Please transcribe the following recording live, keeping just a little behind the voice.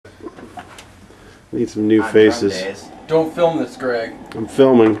Need some new faces. Don't film this, Greg. I'm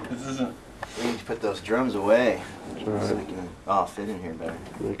filming. This isn't. We need to put those drums away Right. so we can fit in here better.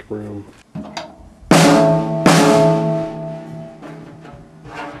 Make room.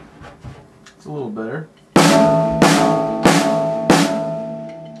 It's a little better.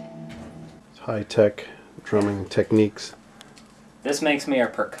 High-tech drumming techniques. This makes me a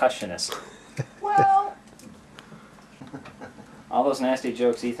percussionist. Well, all those nasty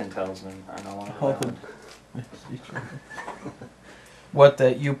jokes Ethan tells me are no longer valid. What,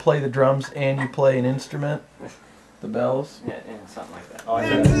 that you play the drums and you play an instrument? The bells? Yeah, something like that. Oh,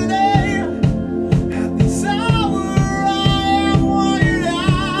 yeah.